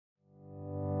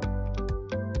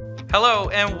Hello,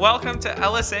 and welcome to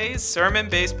LSA's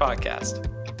Sermon-Based Podcast.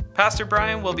 Pastor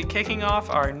Brian will be kicking off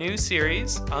our new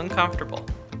series, Uncomfortable.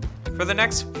 For the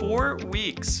next 4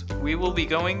 weeks, we will be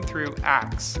going through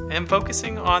Acts and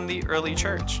focusing on the early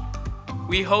church.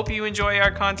 We hope you enjoy our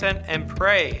content and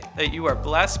pray that you are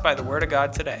blessed by the Word of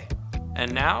God today.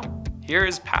 And now, here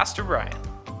is Pastor Brian.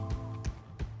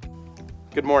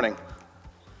 Good morning.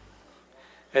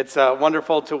 It's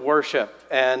wonderful to worship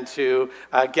and to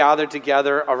gather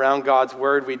together around God's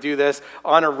Word. We do this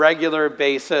on a regular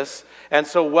basis. And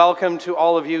so welcome to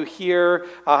all of you here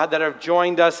that have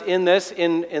joined us in this,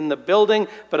 in the building,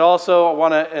 but also I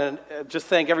want to just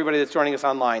thank everybody that's joining us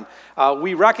online.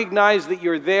 We recognize that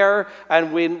you're there,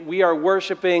 and when we are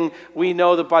worshiping, we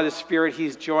know that by the Spirit,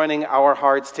 He's joining our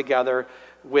hearts together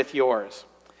with yours.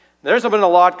 There's been a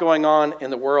lot going on in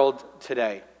the world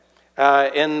today.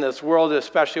 In this world,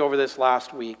 especially over this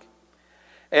last week.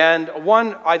 And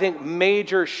one, I think,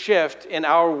 major shift in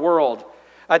our world,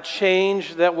 a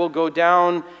change that will go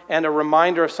down and a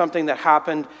reminder of something that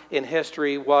happened in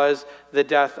history was the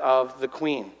death of the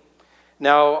Queen.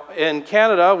 Now, in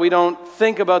Canada, we don't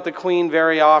think about the Queen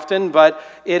very often, but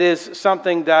it is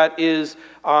something that is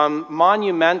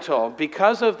monumental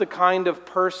because of the kind of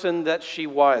person that she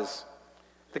was.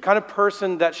 The kind of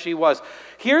person that she was.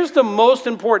 Here's the most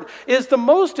important. Is the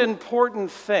most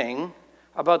important thing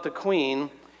about the Queen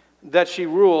that she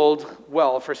ruled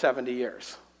well for 70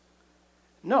 years?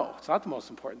 No, it's not the most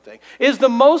important thing. Is the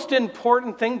most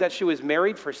important thing that she was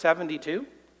married for 72?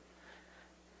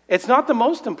 It's not the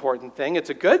most important thing. It's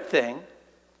a good thing.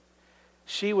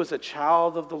 She was a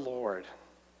child of the Lord.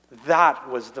 That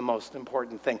was the most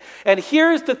important thing. And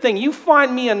here's the thing. You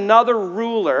find me another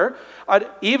ruler,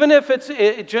 even if it's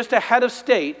just a head of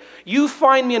state, you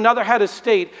find me another head of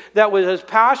state that was as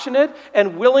passionate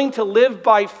and willing to live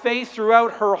by faith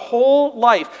throughout her whole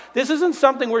life. This isn't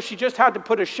something where she just had to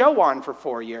put a show on for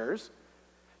 4 years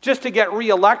just to get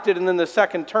reelected and then the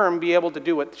second term be able to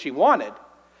do what she wanted.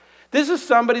 This is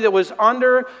somebody that was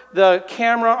under the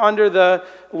camera, under the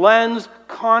lens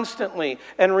constantly.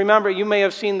 And remember, you may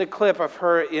have seen the clip of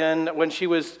her when she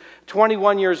was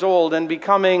 21 years old and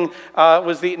becoming,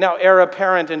 was the now heir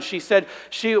apparent. And she said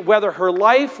whether her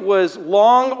life was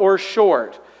long or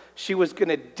short, she was going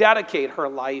to dedicate her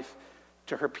life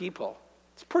to her people.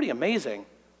 It's pretty amazing.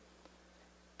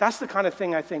 That's the kind of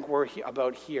thing I think we're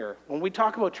about here. When we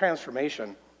talk about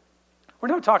transformation, we're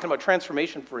not talking about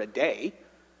transformation for a day.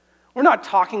 We're not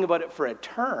talking about it for a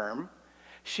term.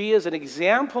 She is an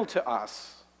example to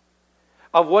us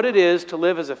of what it is to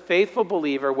live as a faithful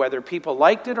believer, whether people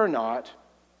liked it or not,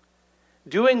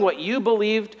 doing what you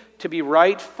believed to be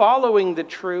right, following the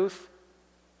truth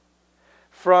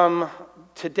from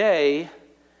today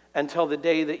until the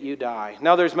day that you die.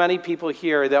 Now, there's many people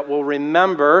here that will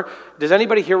remember. Does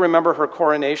anybody here remember her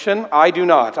coronation? I do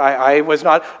not. I was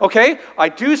not. Okay, I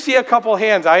do see a couple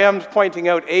hands. I am pointing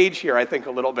out age here, I think,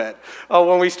 a little bit.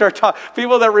 When we start talking,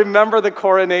 people that remember the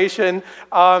coronation,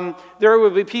 there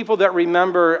will be people that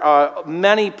remember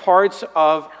many parts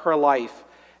of her life.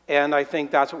 And I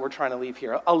think that's what we're trying to leave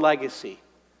here, a legacy.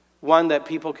 One that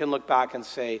people can look back and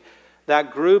say,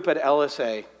 that group at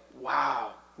LSA,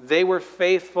 wow. They were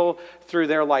faithful through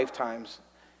their lifetimes,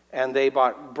 and they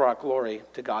brought glory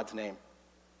to God's name.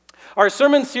 Our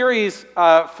sermon series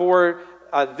for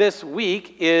this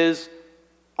week is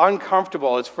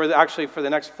Uncomfortable. It's for the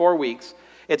next 4 weeks.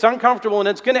 It's uncomfortable, and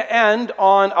it's going to end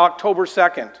on October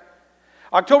 2nd.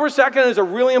 October 2nd is a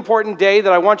really important day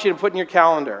that I want you to put in your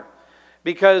calendar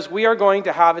because we are going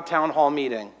to have a town hall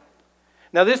meeting.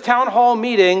 Now, this town hall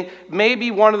meeting may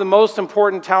be one of the most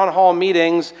important town hall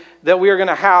meetings that we are going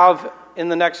to have in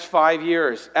the next 5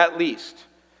 years, at least.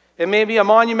 It may be a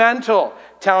monumental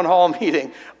town hall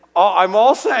meeting. I'm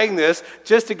all saying this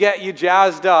just to get you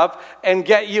jazzed up and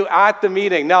get you at the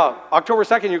meeting. Now, October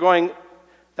 2nd, you're going,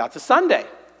 that's a Sunday.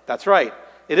 That's right.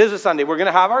 It is a Sunday. We're going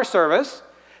to have our service.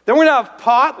 Then we're going to have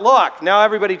potluck. Now,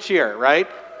 everybody cheer, right?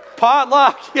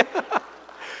 Potluck.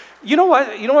 You know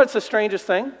what? You know what's the strangest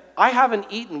thing? I haven't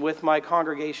eaten with my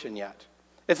congregation yet.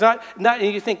 It's not,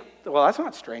 and you think, well, that's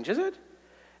not strange, is it?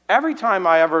 Every time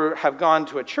I ever have gone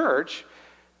to a church,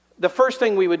 the first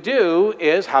thing we would do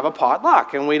is have a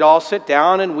potluck, and we'd all sit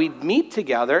down and we'd meet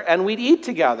together and we'd eat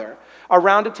together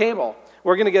around a table.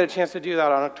 We're going to get a chance to do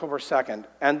that on October 2nd.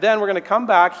 And then we're going to come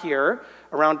back here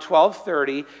around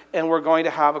 12:30, and we're going to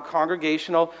have a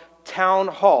congregational town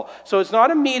hall. So it's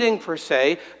not a meeting per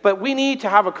se, but we need to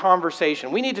have a conversation.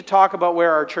 We need to talk about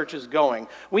where our church is going.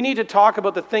 We need to talk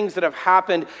about the things that have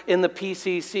happened in the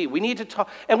PCC. We need to talk,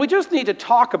 and we just need to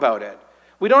talk about it.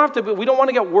 We don't want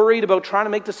to get worried about trying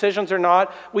to make decisions or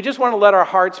not. We just want to let our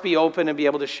hearts be open and be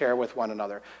able to share with one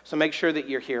another. So make sure that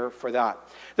you're here for that.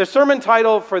 The sermon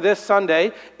title for this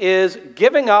Sunday is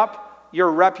Giving Up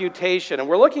Your Reputation. And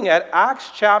we're looking at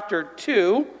Acts chapter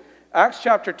 2,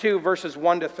 verses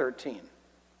 1 to 13.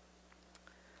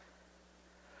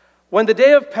 When the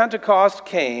day of Pentecost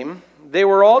came, they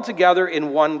were all together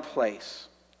in one place.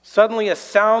 Suddenly a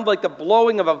sound like the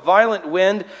blowing of a violent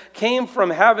wind came from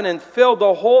heaven and filled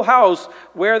the whole house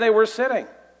where they were sitting.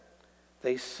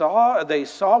 They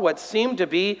saw what seemed to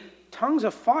be tongues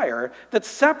of fire that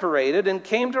separated and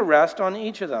came to rest on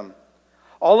each of them.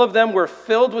 All of them were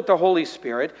filled with the Holy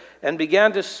Spirit and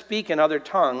began to speak in other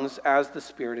tongues as the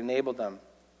Spirit enabled them.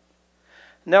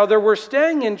 Now there were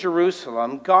staying in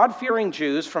Jerusalem God-fearing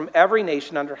Jews from every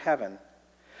nation under heaven.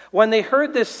 When they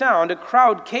heard this sound, a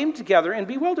crowd came together in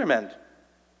bewilderment,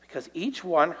 because each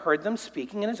one heard them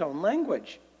speaking in his own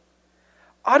language.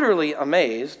 Utterly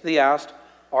amazed, they asked,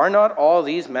 "Are not all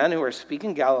these men who are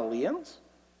speaking Galileans?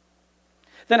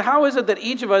 Then how is it that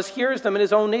each of us hears them in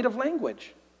his own native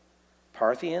language?"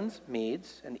 Parthians,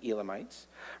 Medes, and Elamites,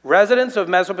 residents of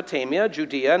Mesopotamia,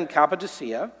 Judea, and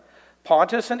Cappadocia,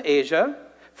 Pontus and Asia,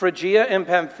 Phrygia and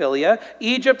Pamphylia,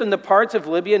 Egypt and the parts of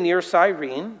Libya near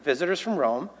Cyrene, visitors from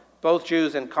Rome, both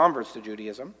Jews and converts to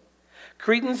Judaism,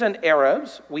 Cretans and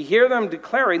Arabs, we hear them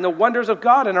declaring the wonders of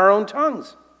God in our own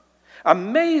tongues.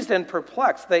 Amazed and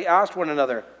perplexed, they asked one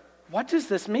another, "What does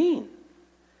this mean?"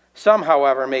 Some,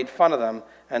 however, made fun of them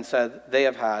and said they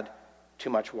have had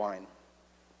too much wine.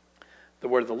 The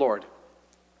word of the Lord.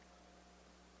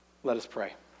 Let us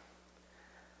pray.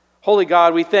 Holy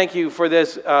God, we thank you for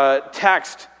this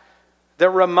text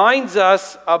that reminds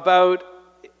us about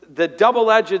the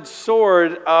double-edged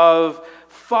sword of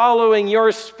following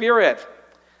your Spirit,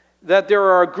 that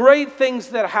there are great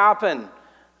things that happen,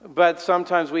 but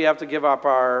sometimes we have to give up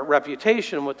our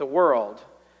reputation with the world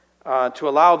to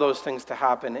allow those things to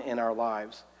happen in our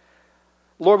lives.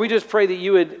 Lord, we just pray that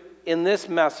you would, in this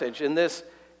message, in this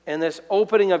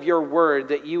opening of your word,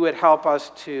 that you would help us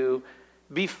to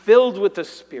be filled with the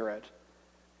Spirit,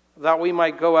 that we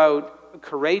might go out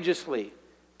courageously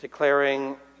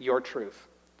declaring your truth.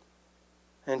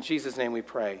 In Jesus' name we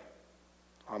pray.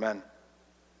 Amen.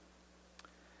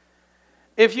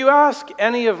 If you ask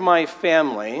any of my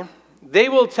family, they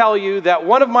will tell you that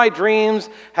one of my dreams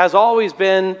has always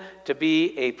been to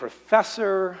be a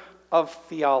professor of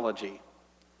theology.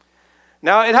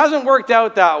 Now, it hasn't worked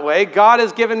out that way. God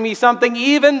has given me something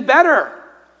even better.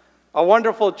 A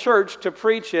wonderful church to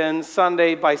preach in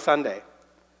Sunday by Sunday.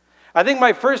 I think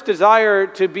my first desire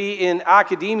to be in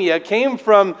academia came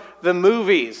from the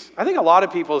movies. I think a lot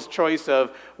of people's choice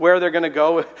of where they're going to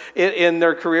go in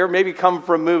their career maybe come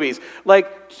from movies.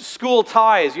 Like School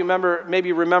Ties, you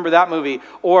maybe remember that movie.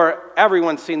 Or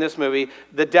everyone's seen this movie,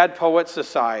 The Dead Poets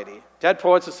Society. Dead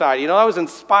Poets Society. That was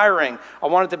inspiring. I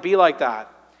wanted to be like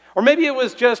that. Or maybe it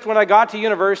was just when I got to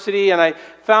university and I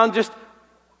found just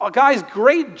guys,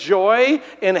 great joy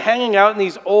in hanging out in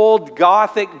these old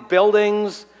Gothic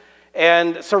buildings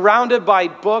and surrounded by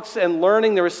books and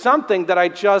learning. There was something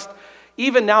that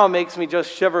even now makes me just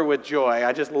shiver with joy.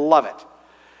 I just love it.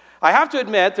 I have to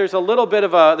admit, there was a little bit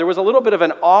of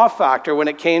an awe factor when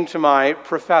it came to my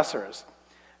professors.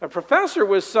 A professor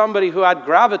was somebody who had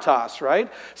gravitas,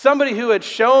 right? Somebody who had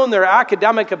shown their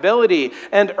academic ability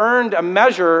and earned a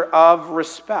measure of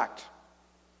respect.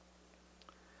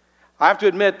 I have to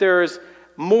admit there's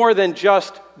more than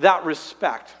just that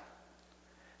respect.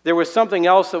 There was something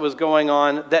else that was going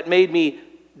on that made me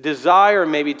desire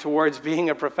maybe towards being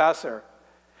a professor.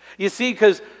 You see,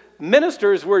 because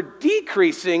ministers were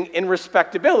decreasing in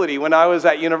respectability when I was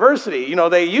at university.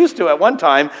 They used to at one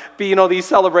time be, these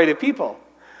celebrated people.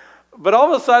 But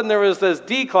all of a sudden there was this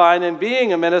decline in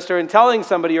being a minister, and telling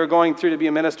somebody you're going through to be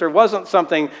a minister wasn't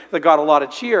something that got a lot of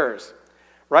cheers.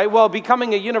 Right? Well,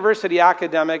 becoming a university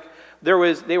academic, they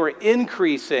were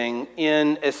increasing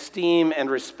in esteem and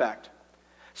respect.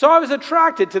 So I was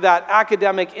attracted to that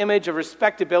academic image of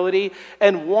respectability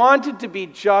and wanted to be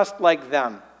just like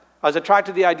them. I was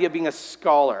attracted to the idea of being a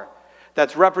scholar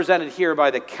that's represented here by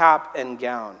the cap and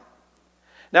gown.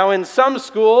 Now, in some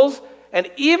schools and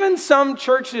even some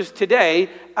churches today,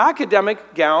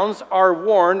 academic gowns are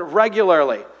worn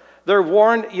regularly. They're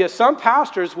worn, some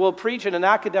pastors will preach in an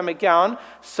academic gown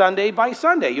Sunday by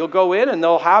Sunday. You'll go in and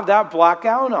they'll have that black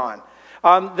gown on.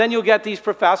 Then you'll get these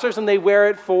professors and they wear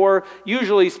it for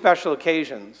usually special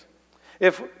occasions.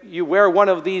 If you wear one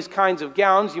of these kinds of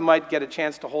gowns, you might get a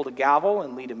chance to hold a gavel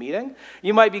and lead a meeting.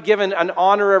 You might be given an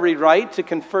honorary right to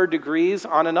confer degrees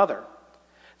on another.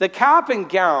 The cap and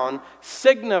gown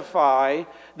signify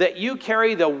that you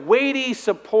carry the weighty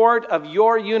support of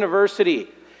your university.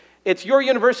 It's your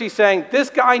university saying,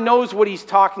 this guy knows what he's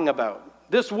talking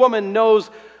about. This woman knows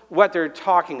what they're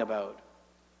talking about.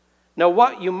 Now,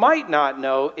 what you might not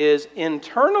know is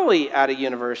internally at a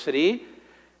university,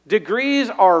 degrees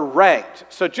are ranked.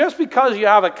 So just because you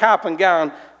have a cap and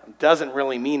gown doesn't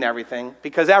really mean everything,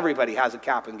 because everybody has a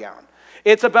cap and gown.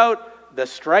 It's about the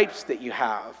stripes that you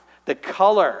have, the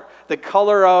color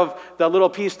of the little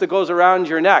piece that goes around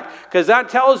your neck, because that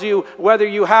tells you whether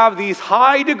you have these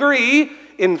high degree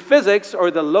in physics or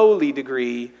the lowly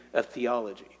degree of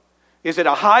theology. Is it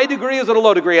a high degree? Is it a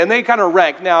low degree? And they kind of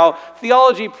rank. Now,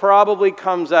 theology probably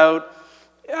comes out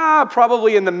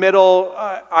probably in the middle.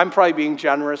 I'm probably being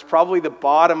generous. Probably the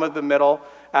bottom of the middle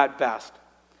at best.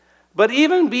 But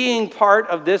even being part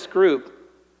of this group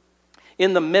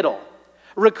in the middle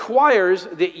requires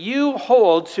that you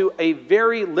hold to a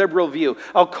very liberal view,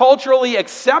 a culturally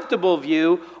acceptable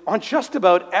view on just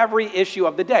about every issue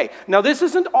of the day. Now, this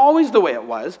isn't always the way it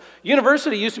was.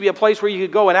 University used to be a place where you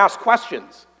could go and ask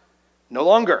questions. No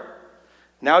longer.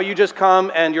 Now you just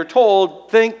come and you're told,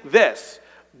 think this,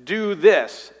 do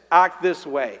this, act this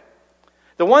way.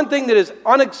 The one thing that is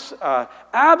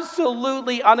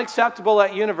absolutely unacceptable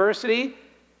at university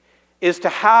is to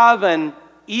have an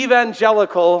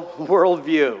evangelical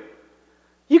worldview.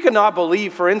 You cannot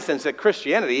believe, for instance, that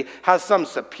Christianity has some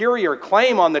superior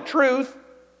claim on the truth,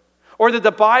 or that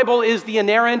the Bible is the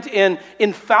inerrant and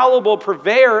infallible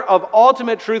purveyor of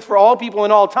ultimate truth for all people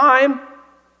in all time.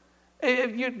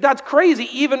 That's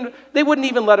crazy. They wouldn't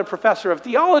even let a professor of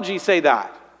theology say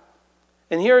that.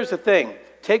 And here's the thing.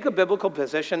 Take a biblical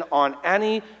position on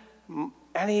any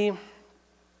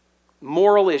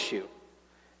moral issue.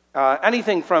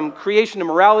 Anything from creation to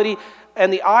morality.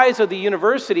 And the eyes of the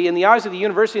university and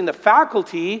the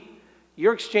faculty,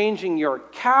 you're exchanging your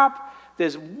cap,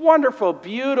 this wonderful,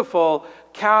 beautiful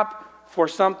cap, for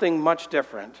something much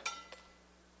different.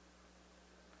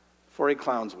 For a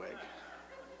clown's wig.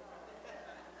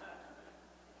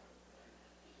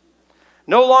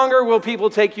 No longer will people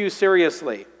take you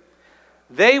seriously.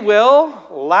 They will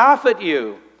laugh at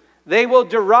you. They will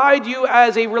deride you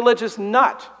as a religious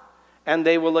nut, and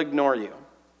they will ignore you.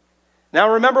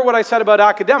 Now, remember what I said about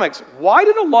academics. Why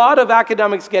did a lot of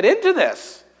academics get into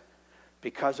this?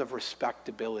 Because of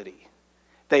respectability.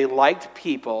 They liked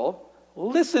people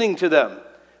listening to them.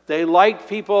 They liked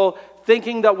people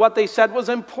thinking that what they said was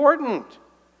important.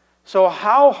 So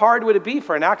how hard would it be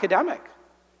for an academic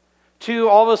to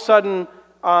all of a sudden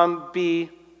be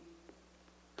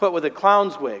put with a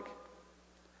clown's wig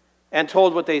and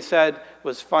told what they said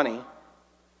was funny,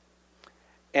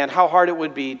 and how hard it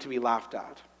would be to be laughed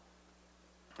at?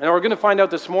 And we're going to find out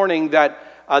this morning that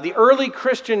the early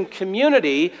Christian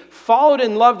community followed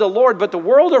and loved the Lord, but the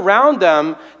world around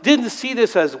them didn't see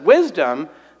this as wisdom.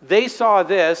 They saw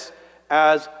this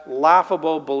as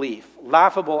laughable belief,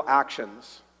 laughable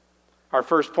actions. Our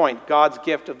first point, God's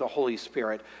gift of the Holy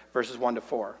Spirit, verses 1 to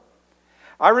 4.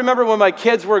 I remember when my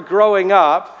kids were growing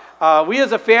up, we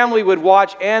as a family would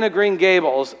watch Anne of Green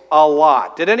Gables a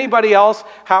lot. Did anybody else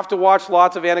have to watch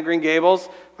lots of Anne of Green Gables?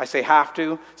 I say have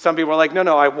to. Some people are like,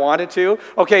 no, I wanted to.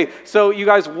 Okay, so you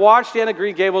guys watched Anne of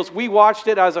Green Gables. We watched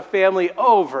it as a family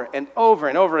over and over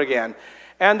and over again.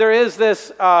 And there is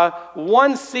this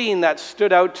one scene that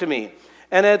stood out to me.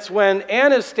 And it's when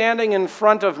Anne is standing in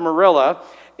front of Marilla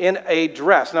in a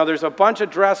dress. Now, there's a bunch of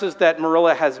dresses that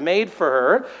Marilla has made for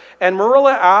her. And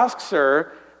Marilla asks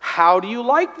her, how do you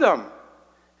like them?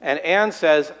 And Anne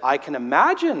says, I can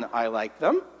imagine I like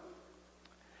them.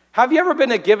 Have you ever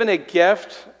been given a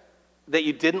gift that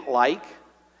you didn't like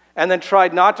and then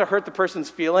tried not to hurt the person's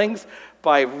feelings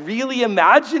by really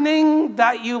imagining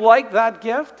that you like that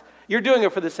gift? You're doing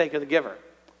it for the sake of the giver.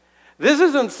 This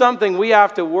isn't something we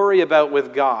have to worry about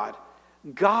with God.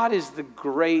 God is the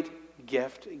great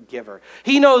gift giver.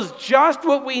 He knows just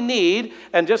what we need,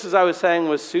 and just as I was saying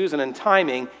with Susan and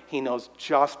timing, he knows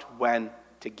just when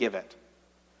to give it.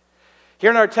 Here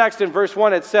in our text in verse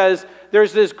 1, it says,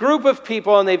 there's this group of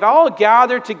people, and they've all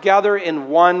gathered together in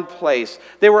one place.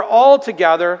 They were all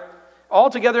together,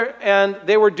 and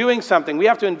they were doing something. We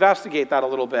have to investigate that a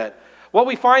little bit. What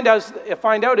we find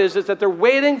out is that they're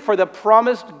waiting for the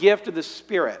promised gift of the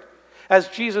Spirit. As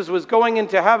Jesus was going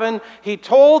into heaven, he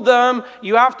told them,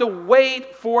 you have to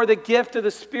wait for the gift of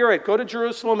the Spirit. Go to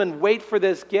Jerusalem and wait for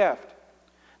this gift.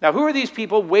 Now, who are these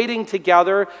people waiting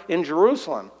together in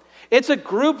Jerusalem? It's a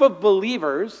group of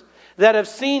believers that have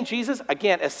seen Jesus,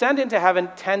 again, ascend into heaven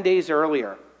 10 days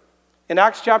earlier. In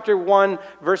Acts chapter 1,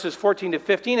 verses 14 to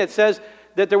 15, it says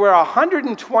that there were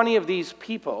 120 of these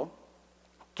people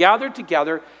gathered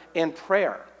together in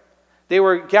prayer. They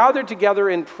were gathered together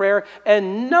in prayer,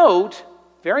 and note,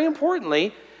 very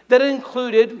importantly, that it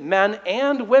included men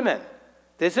and women.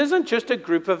 This isn't just a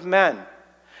group of men.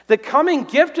 The coming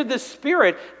gift of the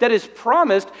Spirit that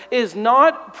is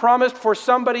not promised for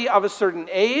somebody of a certain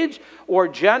age or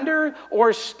gender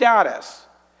or status.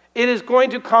 It is going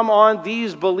to come on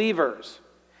these believers.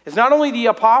 It's not only the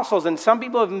apostles, and some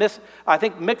people have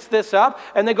mixed this up,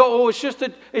 and they go, it's just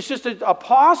the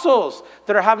apostles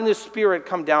that are having the Spirit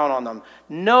come down on them.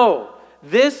 No,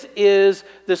 this is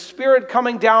the Spirit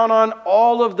coming down on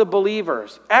all of the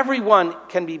believers. Everyone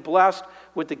can be blessed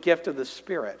with the gift of the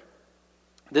Spirit.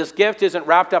 This gift isn't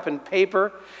wrapped up in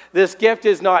paper. This gift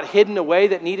is not hidden away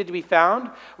that needed to be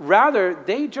found. Rather,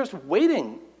 they're just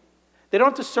waiting. They don't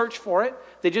have to search for it.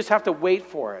 They just have to wait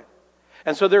for it.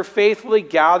 And so they're faithfully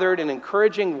gathered and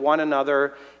encouraging one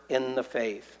another in the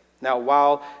faith. Now,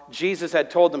 while Jesus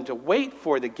had told them to wait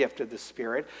for the gift of the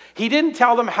Spirit, he didn't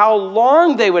tell them how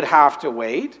long they would have to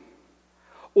wait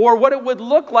or what it would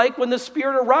look like when the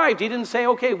Spirit arrived. He didn't say,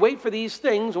 okay, wait for these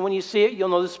things, and when you see it, you'll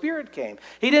know the Spirit came.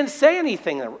 He didn't say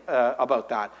anything about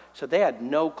that, so they had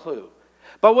no clue.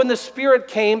 But when the Spirit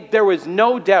came, there was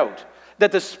no doubt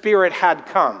that the Spirit had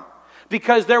come,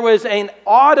 because there was an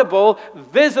audible,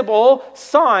 visible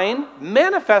sign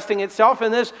manifesting itself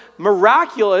in this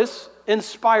miraculous,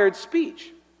 inspired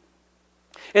speech.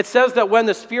 It says that when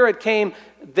the Spirit came,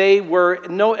 they were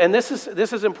and this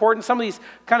is important. Some of these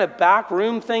kind of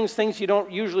backroom things you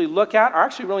don't usually look at, are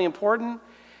actually really important.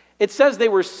 It says they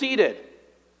were seated.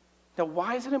 Now,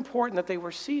 why is it important that they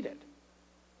were seated?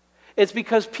 It's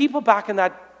because people back in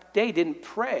that day didn't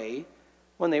pray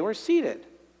when they were seated.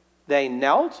 They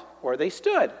knelt or they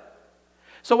stood.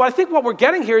 So I think what we're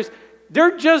getting here is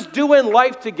they're just doing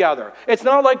life together. It's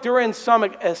not like they're in some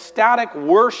ecstatic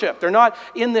worship. They're not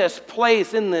in this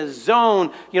place, in this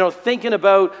zone, thinking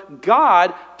about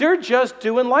God. They're just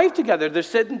doing life together. They're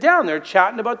sitting down. They're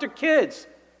chatting about their kids.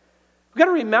 We've got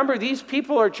to remember these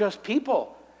people are just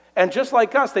people. And just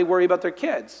like us, they worry about their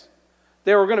kids.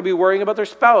 They were going to be worrying about their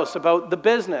spouse, about the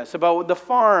business, about the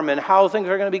farm, and how things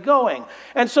are going to be going.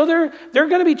 And so they're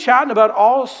going to be chatting about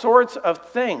all sorts of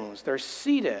things. They're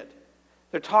seated.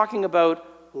 They're talking about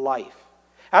life.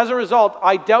 As a result,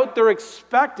 I doubt they're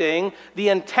expecting the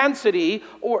intensity,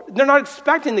 or they're not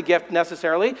expecting the gift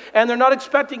necessarily, and they're not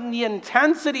expecting the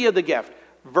intensity of the gift.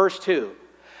 Verse 2,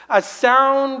 a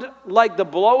sound like the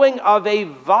blowing of a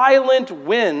violent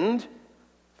wind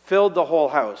filled the whole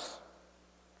house.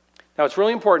 Now, it's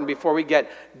really important before we get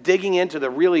digging into the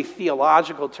really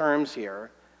theological terms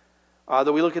here,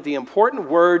 that we look at the important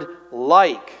word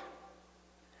like.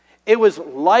 It was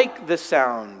like the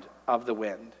sound of the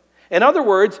wind. In other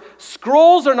words,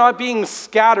 scrolls are not being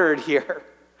scattered here.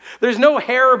 There's no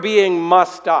hair being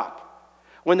mussed up.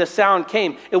 When the sound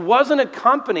came, it wasn't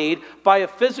accompanied by a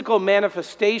physical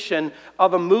manifestation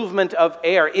of a movement of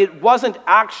air. It wasn't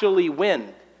actually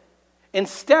wind.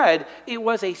 Instead, it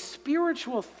was a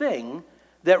spiritual thing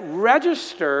that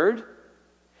registered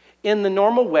in the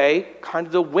normal way, kind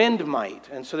of the wind might.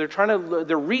 And so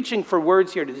they're reaching for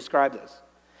words here to describe this.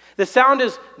 The sound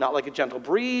is not like a gentle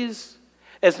breeze.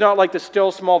 It's not like the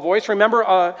still small voice.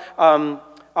 Remember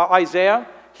Isaiah?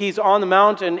 He's on the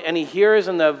mountain and he hears,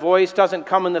 and the voice doesn't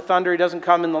come in the thunder. It doesn't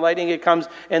come in the lightning. It comes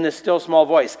in the still small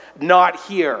voice. Not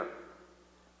here.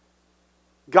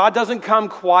 God doesn't come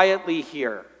quietly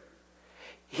here.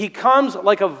 He comes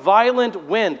like a violent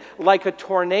wind, like a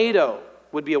tornado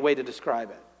would be a way to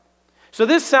describe it. So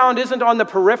this sound isn't on the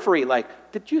periphery,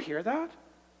 like, did you hear that?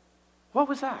 What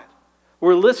was that?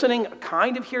 We're listening,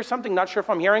 kind of hear something, not sure if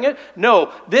I'm hearing it.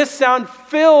 No, this sound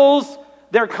fills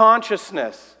their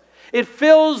consciousness. It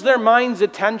fills their mind's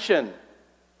attention.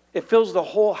 It fills the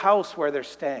whole house where they're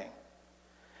staying.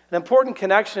 An important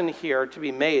connection here to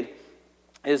be made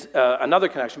is another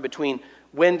connection between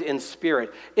wind and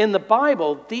spirit. In the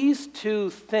Bible, these two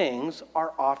things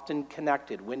are often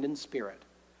connected, wind and spirit.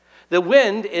 The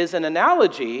wind is an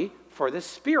analogy for the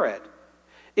spirit.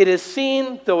 It is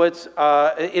seen, though it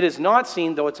is not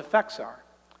seen, though its effects are.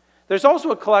 There's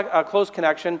also a close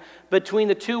connection between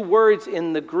the two words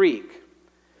in the Greek.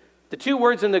 The two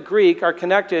words in the Greek are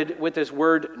connected with this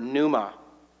word pneuma.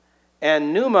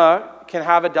 And pneuma can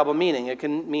have a double meaning. It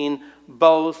can mean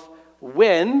both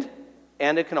wind,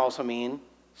 and it can also mean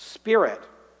spirit.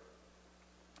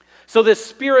 So this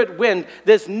spirit wind,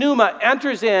 this pneuma,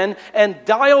 enters in and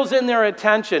dials in their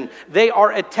attention. They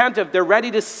are attentive. They're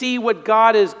ready to see what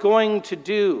God is going to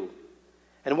do.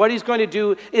 And what he's going to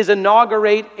do is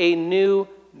inaugurate a new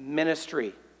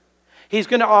ministry. He's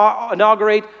going to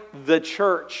inaugurate the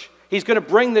church. He's going to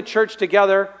bring the church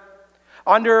together.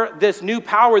 under this new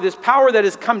power, this power that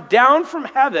has come down from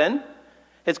heaven.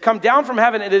 It's come down from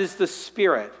heaven, and it is the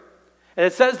Spirit. And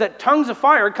it says that tongues of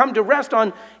fire come to rest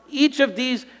on each of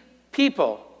these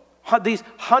people, these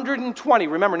 120.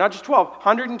 Remember, not just 12,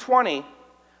 120.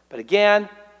 But again,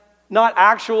 not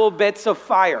actual bits of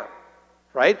fire,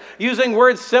 right? Using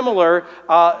words similar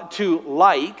to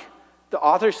like, the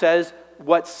author says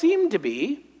what seemed to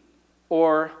be,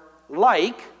 or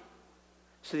like.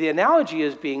 So the analogy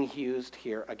is being used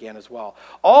here again as well.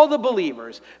 All the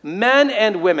believers, men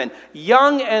and women,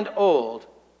 young and old,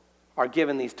 are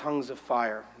given these tongues of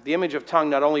fire. The image of tongue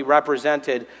not only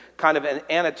represented kind of an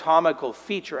anatomical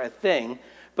feature, a thing,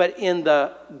 but in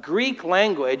the Greek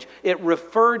language, it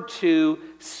referred to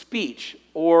speech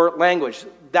or language.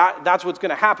 That's what's going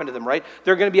to happen to them, right?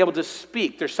 They're going to be able to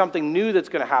speak. There's something new that's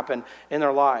going to happen in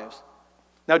their lives.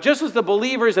 Now, just as the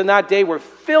believers in that day were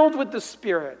filled with the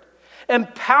Spirit,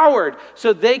 empowered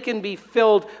so they can be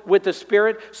filled with the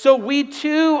Spirit, so we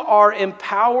too are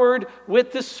empowered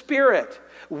with the Spirit.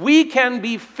 We can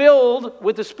be filled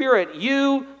with the Spirit.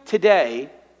 You today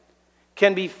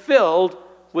can be filled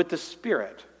with the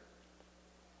Spirit.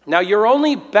 Now, you're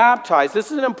only baptized.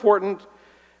 This is an important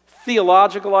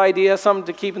theological idea, something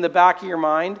to keep in the back of your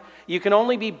mind. You can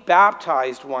only be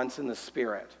baptized once in the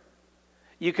Spirit.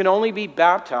 You can only be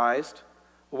baptized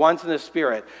once in the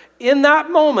Spirit. In that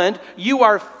moment, you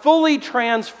are fully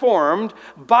transformed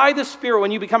by the Spirit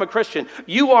when you become a Christian.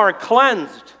 You are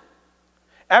cleansed.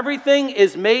 Everything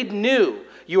is made new.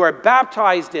 You are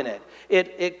baptized in it.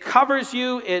 It covers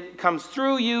you, it comes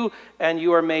through you, and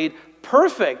you are made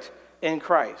perfect in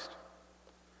Christ.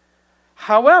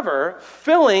 However,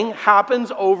 filling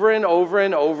happens over and over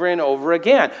and over and over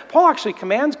again. Paul actually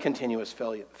commands continuous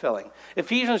filling.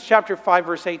 Ephesians chapter 5,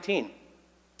 verse 18.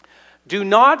 Do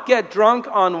not get drunk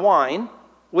on wine,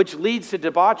 which leads to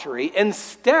debauchery.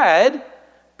 Instead,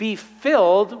 be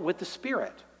filled with the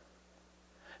Spirit.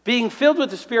 Being filled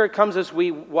with the Spirit comes as we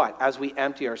what? As we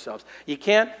empty ourselves. You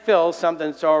can't fill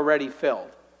something that's already filled.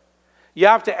 You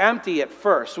have to empty it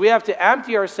first. We have to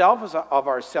empty ourselves of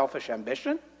our selfish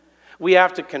ambition. We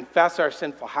have to confess our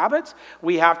sinful habits.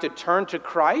 We have to turn to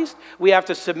Christ. We have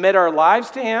to submit our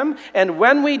lives to Him. And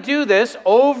when we do this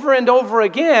over and over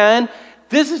again,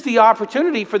 this is the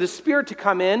opportunity for the Spirit to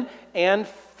come in and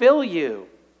fill you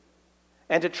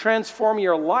and to transform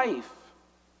your life.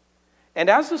 And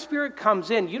as the Spirit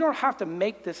comes in, you don't have to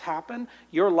make this happen.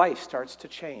 Your life starts to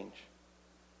change.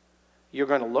 You're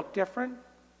going to look different.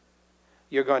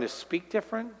 You're going to speak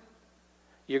different.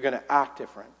 You're going to act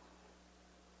different.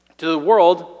 To the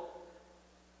world,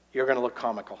 you're going to look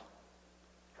comical,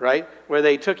 right? Where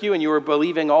they took you and you were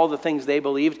believing all the things they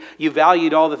believed. You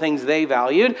valued all the things they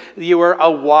valued. You were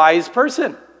a wise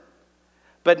person.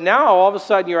 But now, all of a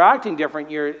sudden, you're acting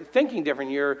different, you're thinking different,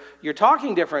 you're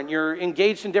talking different, you're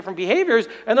engaged in different behaviors,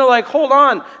 and they're like, hold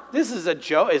on, this is a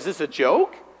joke. Is this a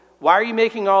joke? Why are you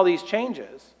making all these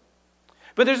changes?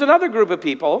 But there's another group of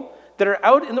people that are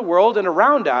out in the world and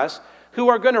around us who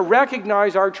are going to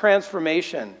recognize our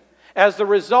transformation as the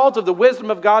result of the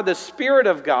wisdom of God, the Spirit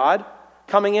of God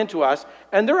coming into us,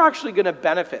 and they're actually going to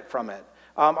benefit from it.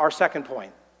 Our second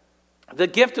point. The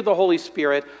gift of the Holy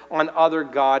Spirit on other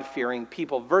God-fearing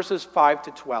people. Verses 5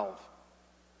 to 12.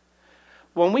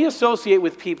 When we associate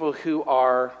with people who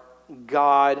are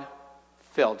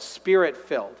God-filled,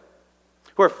 Spirit-filled,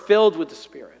 who are filled with the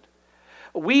Spirit,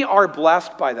 we are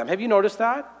blessed by them. Have you noticed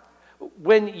that?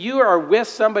 When you are with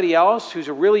somebody else who's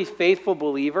a really faithful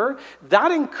believer,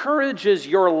 that encourages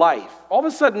your life. All of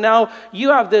a sudden now you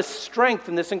have this strength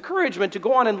and this encouragement to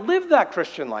go on and live that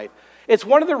Christian life. It's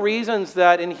one of the reasons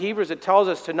that in Hebrews it tells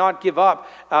us to not give up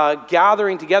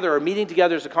gathering together or meeting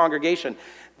together as a congregation.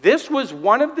 This was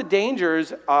one of the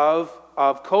dangers of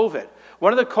COVID.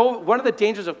 One of the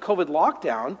dangers of COVID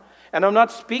lockdown, and I'm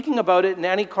not speaking about it in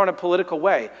any kind of political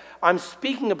way. I'm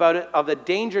speaking about it of the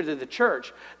danger to the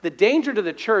church. The danger to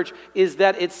the church is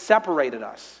that it separated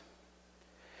us.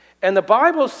 And the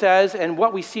Bible says, and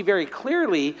what we see very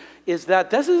clearly, is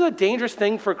that this is a dangerous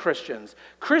thing for Christians.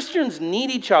 Christians need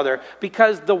each other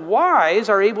because the wise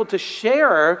are able to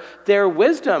share their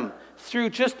wisdom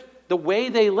through just the way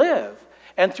they live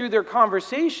and through their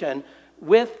conversation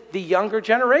with the younger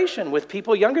generation, with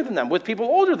people younger than them, with people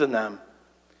older than them.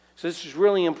 So this is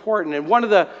really important. And one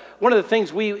of the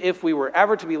things if we were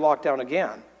ever to be locked down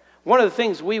again, one of the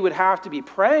things we would have to be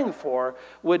praying for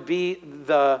would be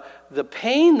the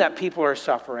pain that people are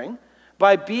suffering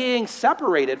by being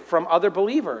separated from other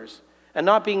believers and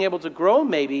not being able to grow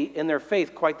maybe in their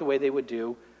faith quite the way they would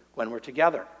do when we're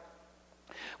together.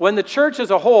 When the church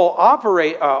as a whole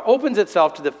opens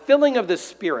itself to the filling of the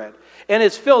Spirit and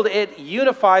is filled, it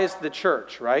unifies the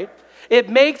church, right? It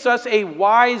makes us a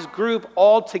wise group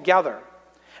all together.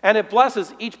 And it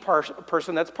blesses each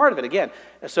person that's part of it. Again,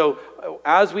 so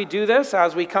as we do this,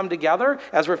 as we come together,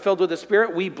 as we're filled with the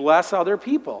Spirit, we bless other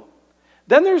people.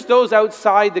 Then there's those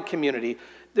outside the community.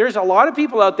 There's a lot of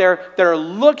people out there that are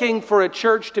looking for a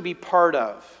church to be part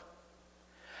of.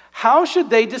 How should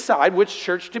they decide which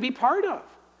church to be part of?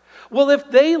 Well, if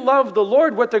they love the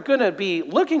Lord, what they're going to be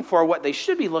looking for, what they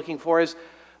should be looking for is,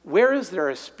 where is there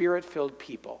a Spirit-filled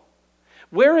people?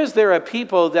 Where is there a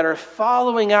people that are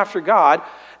following after God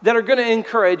that are going to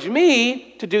encourage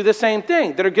me to do the same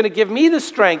thing, that are going to give me the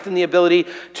strength and the ability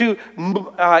to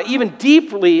even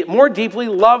more deeply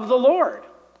love the Lord?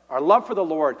 Our love for the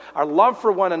Lord, our love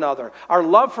for one another, our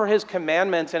love for His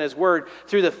commandments and His word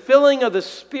through the filling of the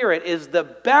Spirit is the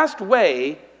best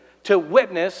way to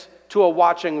witness to a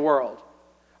watching world.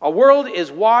 A world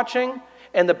is watching,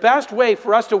 and the best way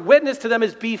for us to witness to them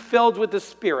is be filled with the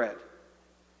Spirit.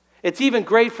 It's even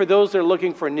great for those that are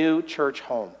looking for a new church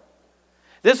home.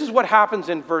 This is what happens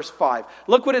in verse 5.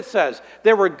 Look what it says.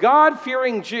 There were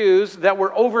God-fearing Jews that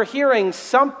were overhearing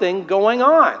something going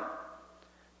on.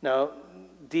 Now,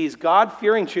 these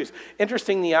God-fearing Jews.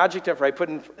 Interesting, the adjective, right?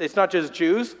 It's not just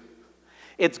Jews.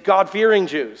 It's God-fearing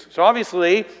Jews. So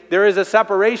obviously, there is a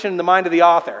separation in the mind of the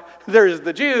author. There's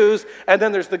the Jews, and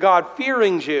then there's the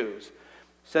God-fearing Jews.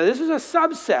 So this is a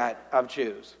subset of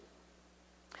Jews.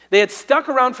 They had stuck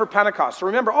around for Pentecost. So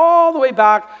remember, all the way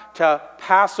back to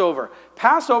Passover.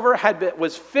 Passover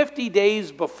was 50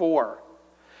 days before.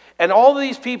 And all of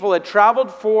these people had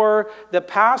traveled for the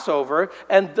Passover,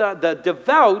 and the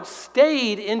devout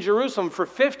stayed in Jerusalem for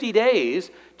 50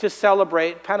 days to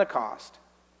celebrate Pentecost.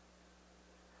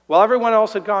 While everyone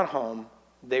else had gone home,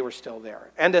 they were still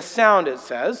there. And a sound, it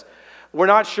says, we're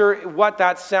not sure what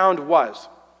that sound was.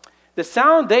 The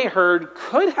sound they heard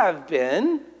could have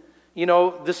been,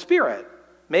 the Spirit.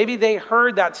 Maybe they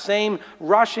heard that same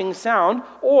rushing sound,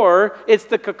 or it's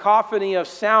the cacophony of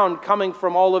sound coming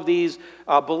from all of these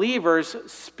believers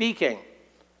speaking.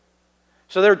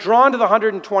 So they're drawn to the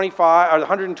 125 or the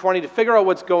 120 to figure out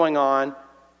what's going on.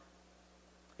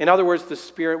 In other words, the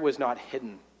Spirit was not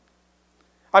hidden.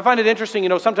 I find it interesting,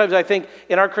 sometimes I think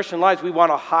in our Christian lives we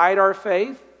want to hide our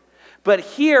faith, but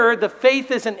here the faith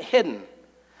isn't hidden.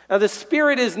 Now the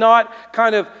Spirit is not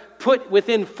kind of put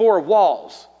within four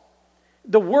walls.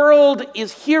 The world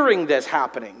is hearing this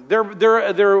happening. They're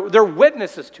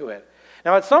witnesses to it.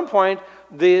 Now, at some point,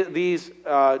 these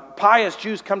pious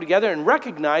Jews come together and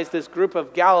recognize this group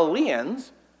of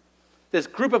Galileans. This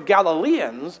group of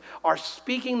Galileans are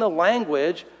speaking the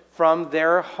language from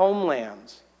their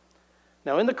homelands.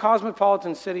 Now, in the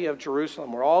cosmopolitan city of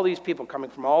Jerusalem, where all these people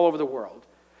coming from all over the world,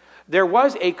 there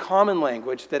was a common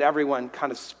language that everyone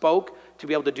kind of spoke to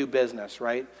be able to do business,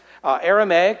 right?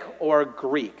 Aramaic or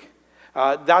Greek.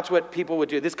 That's what people would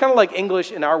do. This is kind of like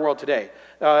English in our world today.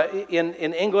 In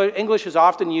English is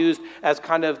often used as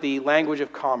kind of the language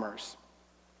of commerce.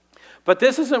 But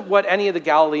this isn't what any of the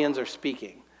Galileans are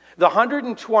speaking. The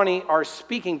 120 are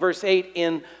speaking, verse 8,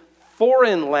 in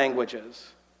foreign languages.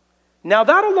 Now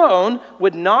that alone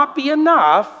would not be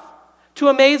enough to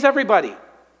amaze everybody,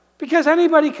 because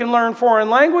anybody can learn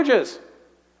foreign languages.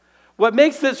 What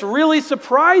makes this really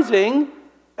surprising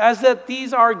is that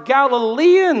these are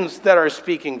Galileans that are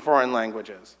speaking foreign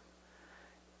languages.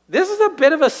 This is a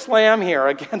bit of a slam here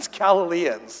against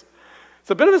Galileans. It's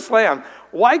a bit of a slam.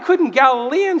 Why couldn't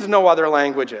Galileans know other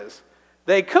languages?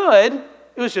 They could.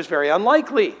 It was just very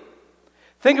unlikely.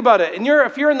 Think about it.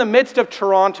 If you're in the midst of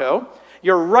Toronto,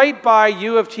 you're right by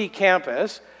U of T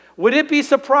campus, would it be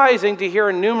surprising to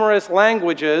hear numerous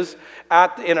languages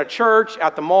in a church,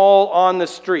 at the mall, on the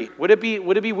street? Would it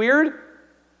be weird?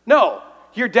 No.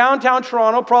 You're downtown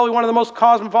Toronto, probably one of the most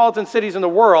cosmopolitan cities in the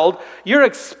world. You're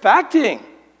expecting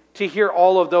to hear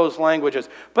all of those languages.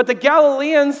 But the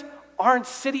Galileans aren't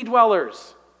city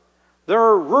dwellers.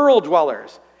 They're rural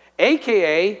dwellers,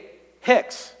 a.k.a.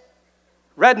 hicks,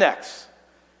 rednecks.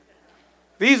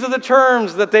 These are the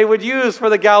terms that they would use for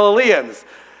the Galileans,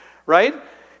 right?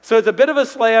 So it's a bit of a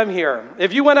slam here.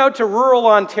 If you went out to rural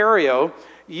Ontario,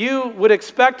 you would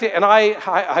expect to, and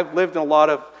I've lived in a lot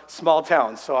of small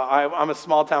towns, so I'm a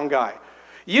small town guy.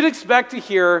 You'd expect to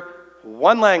hear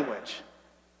one language,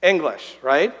 English,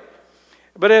 right?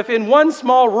 But if in one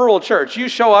small rural church, you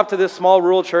show up to this small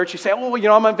rural church, you say,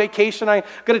 I'm on vacation, I'm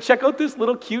going to check out this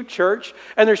little cute church,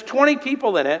 and there's 20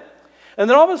 people in it, and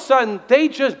then all of a sudden, they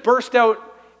just burst out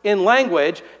in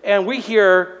language, and we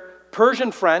hear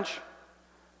Persian French,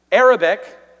 Arabic,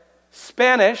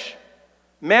 Spanish,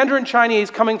 Mandarin Chinese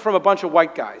coming from a bunch of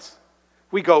white guys.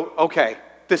 We go, okay,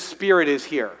 the Spirit is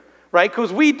here, right?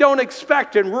 Because we don't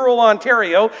expect in rural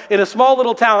Ontario, in a small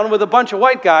little town with a bunch of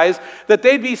white guys, that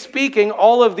they'd be speaking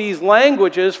all of these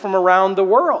languages from around the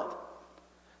world.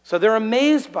 So they're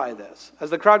amazed by this. As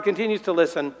the crowd continues to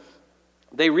listen,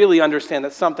 they really understand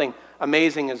that something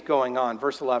amazing is going on.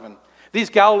 Verse 11. These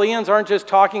Galileans aren't just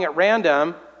talking at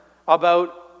random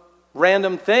about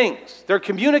random things. They're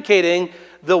communicating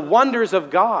the wonders of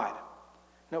God.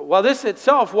 Now, while this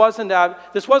itself wasn't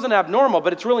abnormal,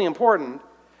 but it's really important.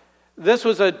 This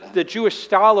was the Jewish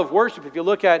style of worship. If you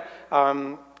look at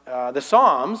the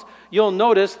Psalms, you'll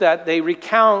notice that they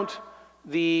recount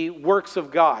the works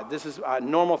of God. This is a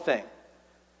normal thing.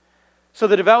 So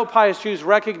the devout, pious Jews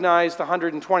recognize the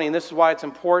 120, and this is why it's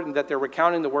important that they're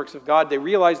recounting the works of God. They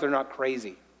realize they're not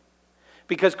crazy,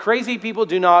 because crazy people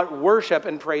do not worship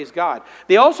and praise God.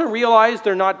 They also realize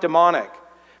they're not demonic,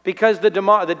 because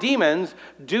the demons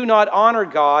do not honor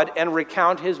God and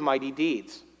recount his mighty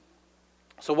deeds.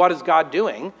 So what is God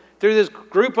doing through this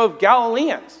group of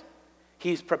Galileans?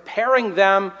 He's preparing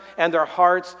them and their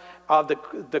hearts of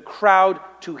the crowd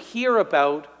to hear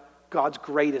about God's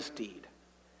greatest deed,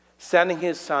 sending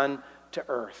his Son to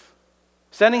earth.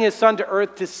 Sending his Son to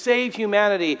earth to save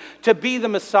humanity, to be the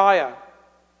Messiah.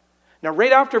 Now,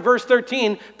 right after verse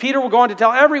 13, Peter will go on to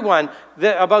tell everyone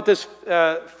about this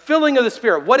filling of the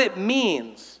Spirit, what it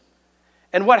means,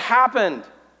 and what happened.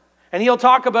 And he'll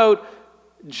talk about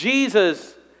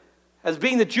Jesus as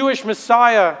being the Jewish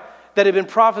Messiah that had been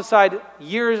prophesied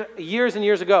years and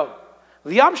years ago.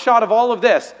 The upshot of all of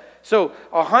this, so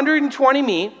 120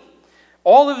 meet,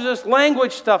 all of this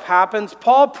language stuff happens,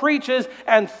 Paul preaches,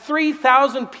 and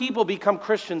 3,000 people become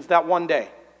Christians that one day.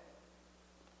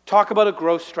 Talk about a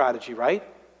growth strategy, right?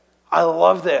 I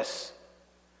love this,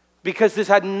 because this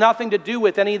had nothing to do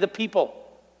with any of the people.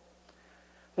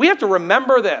 We have to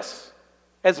remember this.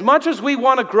 As much as we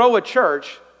want to grow a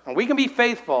church, and we can be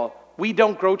faithful, we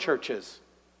don't grow churches.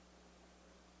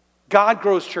 God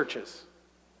grows churches.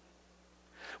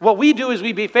 What we do is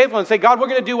we be faithful and say, God, we're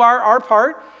going to do our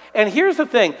part. And here's the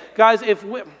thing, guys,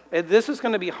 this is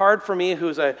going to be hard for me,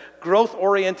 who's a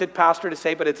growth-oriented pastor, to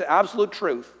say, but it's absolute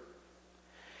truth.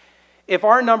 If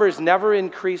our numbers never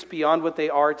increase beyond what they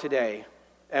are today,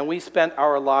 and we spent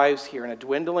our lives here in a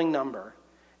dwindling number,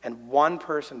 and one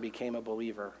person became a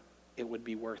believer, it would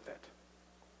be worth it.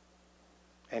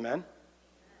 Amen?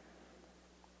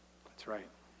 That's right.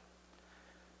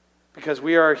 Because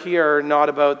we are here not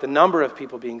about the number of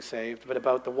people being saved, but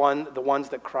about the ones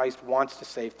that Christ wants to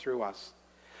save through us.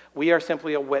 We are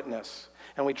simply a witness,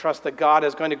 and we trust that God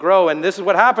is going to grow. And this is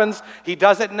what happens. He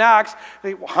does it in Acts.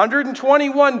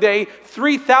 121 day,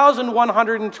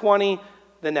 3,120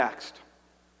 the next.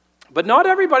 But not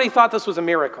everybody thought this was a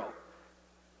miracle.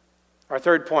 Our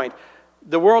third point,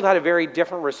 the world had a very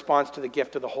different response to the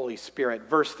gift of the Holy Spirit.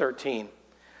 Verse 13.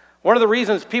 One of the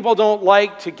reasons people don't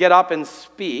like to get up and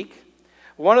speak,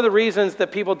 one of the reasons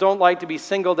that people don't like to be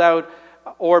singled out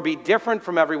or be different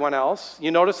from everyone else, you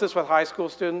notice this with high school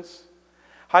students?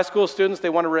 High school students, they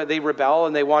rebel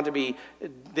and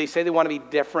they say they want to be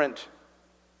different.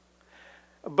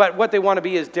 But what they want to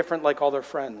be is different like all their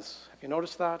friends. Have you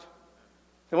noticed that?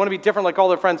 They want to be different like all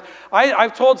their friends.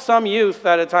 I've told some youth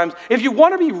that at times, if you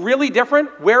want to be really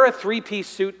different, wear a 3-piece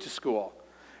suit to school.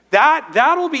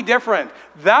 That'll be different.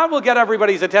 That will get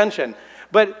everybody's attention.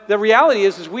 But the reality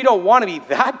is we don't want to be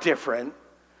that different.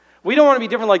 We don't want to be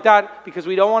different like that because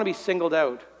we don't want to be singled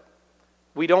out.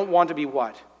 We don't want to be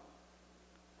what?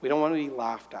 We don't want to be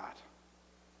laughed at.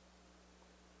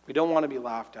 We don't want to be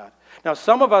laughed at. Now,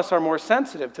 some of us are more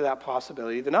sensitive to that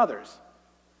possibility than others.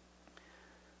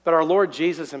 But our Lord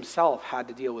Jesus himself had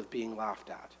to deal with being laughed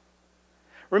at.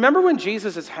 Remember when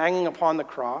Jesus is hanging upon the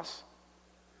cross?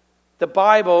 The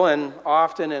Bible, and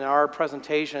often in our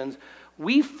presentations,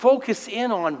 we focus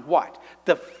in on what?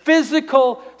 The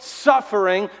physical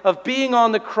suffering of being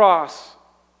on the cross.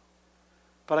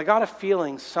 But I got a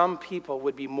feeling some people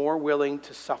would be more willing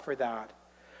to suffer that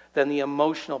than the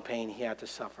emotional pain he had to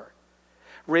suffer.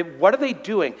 What are they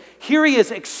doing? Here he is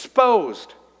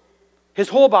exposed, his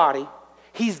whole body.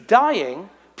 He's dying.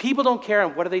 People don't care.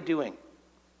 And what are they doing?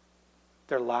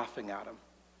 They're laughing at him.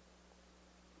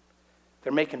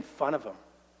 They're making fun of him.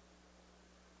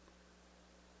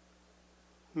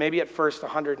 Maybe at first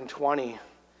 120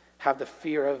 have the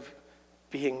fear of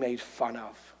being made fun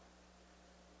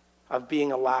of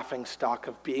being a laughing stock,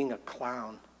 of being a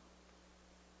clown.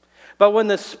 But when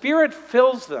the Spirit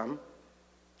fills them,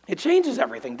 it changes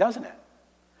everything, doesn't it?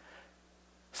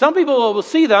 Some people will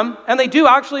see them, and they do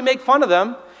actually make fun of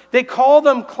them. They call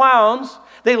them clowns.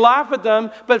 They laugh at them,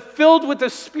 but filled with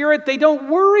the Spirit, they don't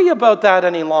worry about that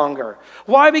any longer.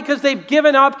 Why? Because they've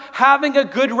given up having a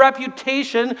good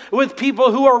reputation with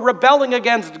people who are rebelling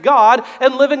against God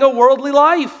and living a worldly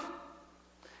life.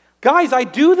 Guys, I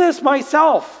do this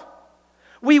myself.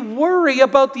 We worry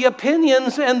about the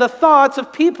opinions and the thoughts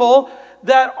of people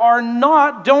that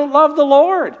don't love the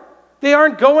Lord. They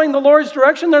aren't going the Lord's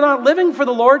direction. They're not living for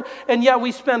the Lord. And yet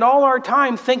we spend all our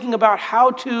time thinking about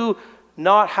how to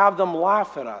not have them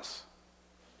laugh at us.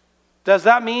 Does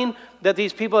that mean that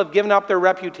these people have given up their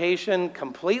reputation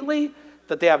completely?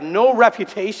 That they have no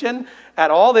reputation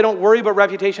at all? They don't worry about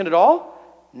reputation at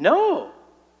all? No.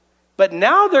 But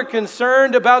now they're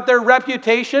concerned about their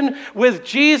reputation with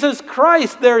Jesus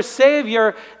Christ, their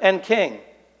Savior and King.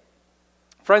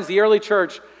 Friends, the early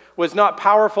church was not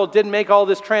powerful, didn't make all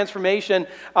this transformation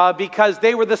because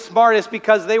they were the smartest,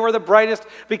 because they were the brightest,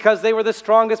 because they were the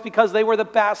strongest, because they were the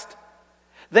best.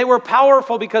 They were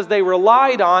powerful because they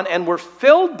relied on and were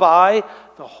filled by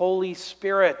the Holy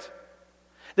Spirit.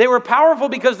 They were powerful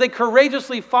because they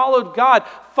courageously followed God,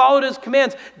 followed His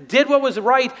commands, did what was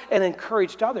right, and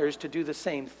encouraged others to do the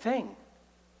same thing.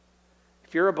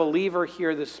 If you're a believer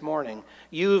here this morning,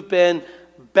 you've been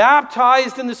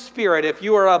baptized in the Spirit. If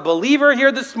you are a believer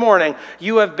here this morning,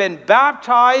 you have been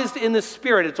baptized in the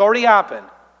Spirit. It's already happened.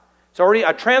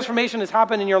 A transformation has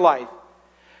happened in your life.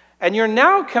 And you're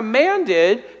now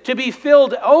commanded to be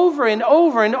filled over and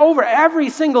over and over every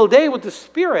single day with the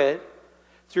Spirit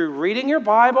through reading your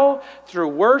Bible, through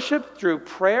worship, through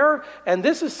prayer. And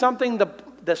this is something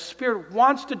the Spirit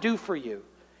wants to do for you.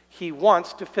 He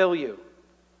wants to fill you.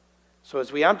 So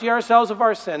as we empty ourselves of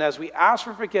our sin, as we ask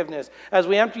for forgiveness, as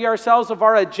we empty ourselves of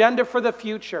our agenda for the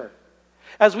future,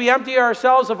 as we empty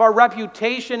ourselves of our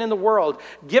reputation in the world,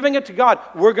 giving it to God,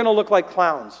 we're going to look like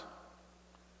clowns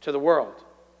to the world.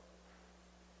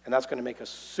 And that's going to make us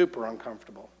super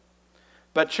uncomfortable.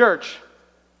 But church,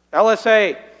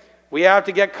 LSA, we have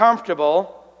to get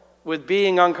comfortable with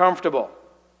being uncomfortable.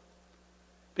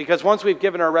 Because once we've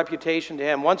given our reputation to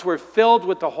Him, once we're filled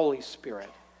with the Holy Spirit,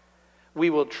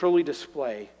 we will truly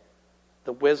display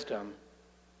the wisdom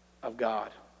of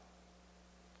God.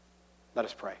 Let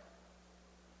us pray.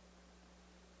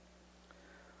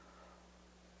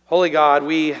 Holy God,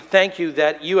 we thank You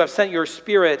that You have sent Your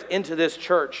Spirit into this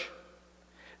church,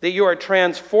 that You are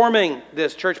transforming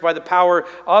this church by the power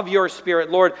of Your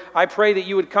Spirit. Lord, I pray that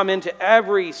You would come into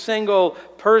every single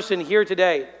person here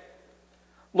today.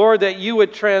 Lord, that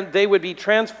they would be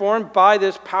transformed by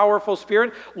this powerful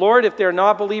Spirit. Lord, if they're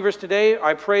not believers today,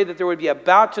 I pray that there would be a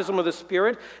baptism of the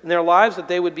Spirit in their lives, that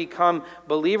they would become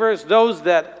believers. Those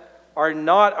that are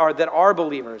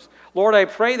believers, Lord, I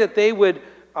pray that they would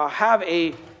have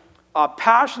a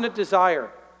passionate desire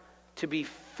to be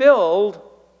filled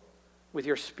with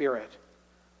Your Spirit.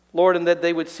 Lord, and that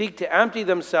they would seek to empty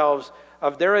themselves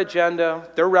of their agenda,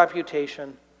 their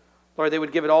reputation. Lord, they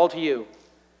would give it all to You,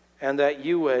 and that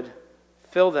You would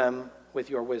fill them with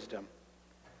Your wisdom.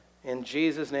 In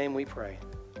Jesus' name we pray.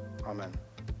 Amen.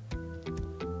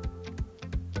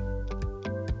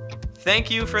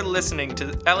 Thank you for listening to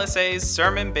LSA's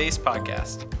sermon-based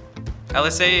podcast.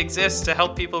 LSA exists to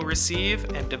help people receive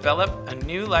and develop a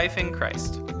new life in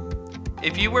Christ.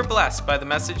 If you were blessed by the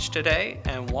message today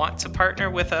and want to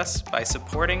partner with us by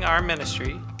supporting our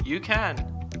ministry, you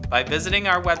can by visiting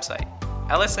our website,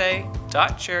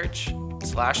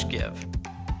 lsa.church/give.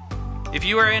 If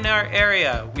you are in our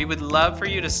area, we would love for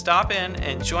you to stop in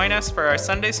and join us for our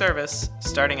Sunday service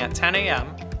starting at 10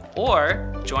 a.m.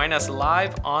 or join us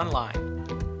live online.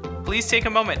 Please take a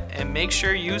moment and make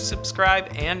sure you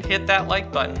subscribe and hit that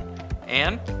like button.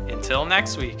 And until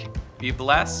next week, be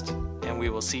blessed, and we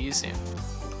will see you soon.